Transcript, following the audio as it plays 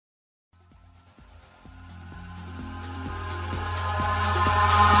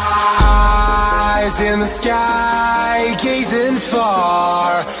in the sky, gazing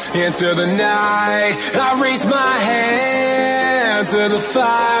far into the night. I raise my hand to the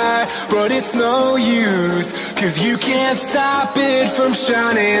fire, but it's no use, 'cause you can't stop it from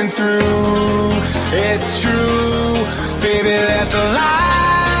shining through. It's true, baby, let the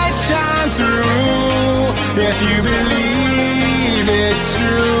light shine through. If you believe it's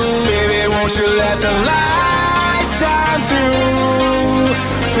true, baby, won't you let the light shine through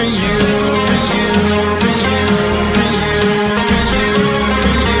for you, for you, for you, for you, for you, for you,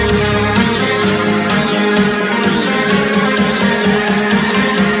 for you, for you,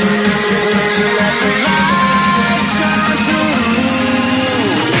 won't you let the light shine through.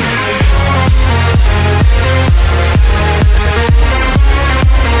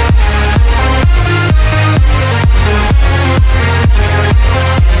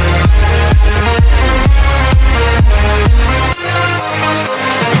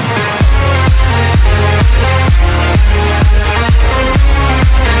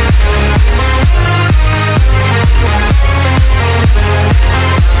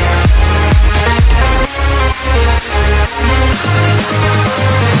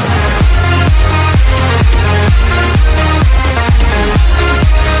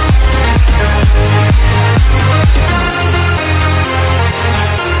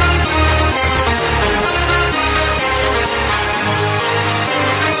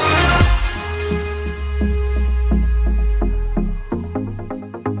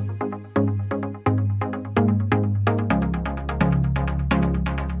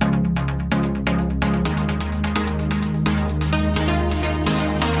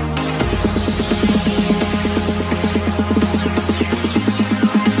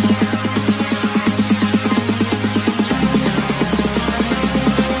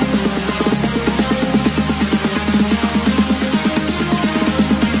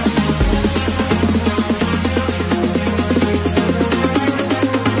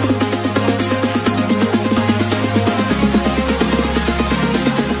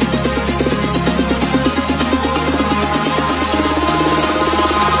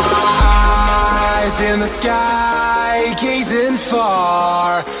 In the sky, gazing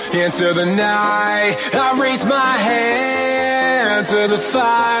far into the night. I raise my hand to the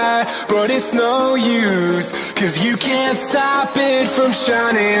fire, but it's no use, 'cause you can't stop it from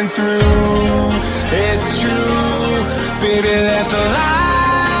shining through. It's true, baby, let the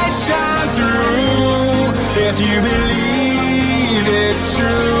light shine through. If you believe it's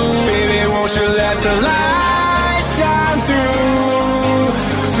true, baby, won't you let the light shine through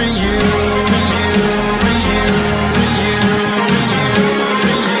for you, for you.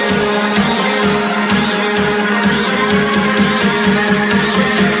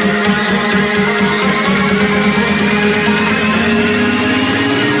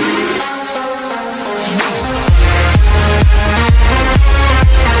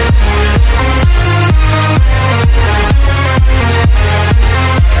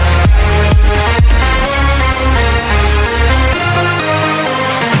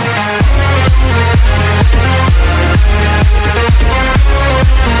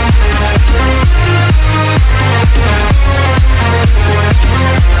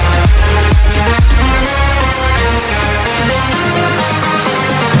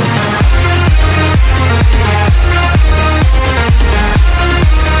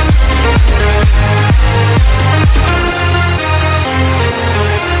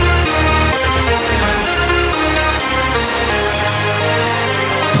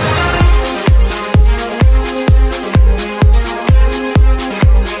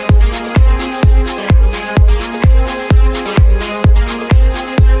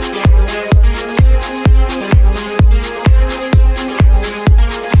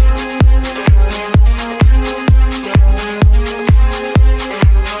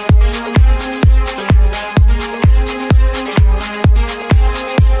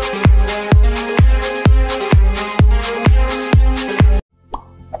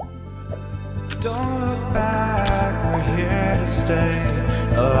 Don't look back, we're here to stay.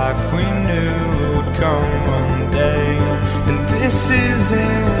 A life we knew would come one day. And this is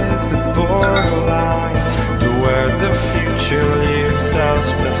it, the borderline to where the future leaves us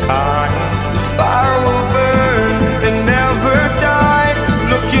behind. The fire will burn and never die,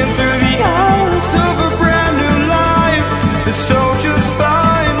 looking through the eyes of a brand new life. And so just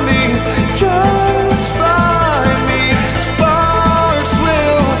find me, just find me. Sparks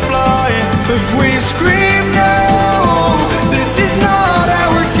will fly if we scream no. This is not how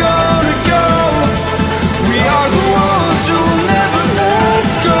we're gonna go. We are the ones who will never let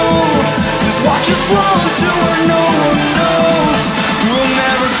go. Just watch us roll to where no one knows. We'll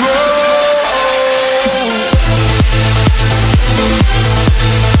never grow.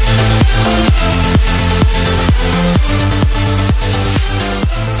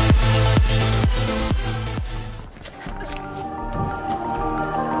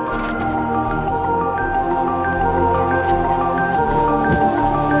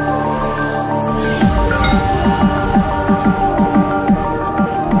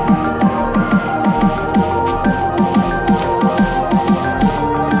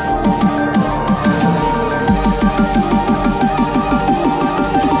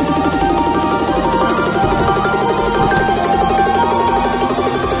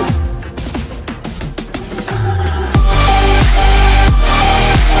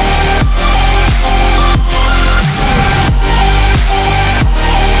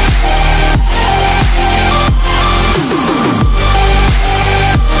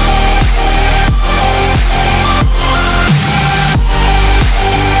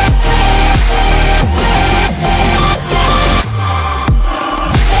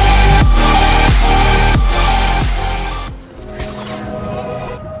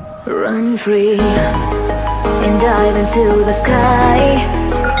 breaking free and dive into the sky.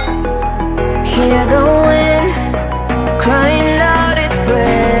 Hear the wind crying out its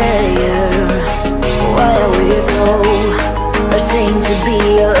prayer. Why are we so ashamed to be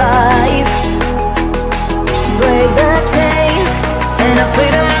alive? Break the chains and I feel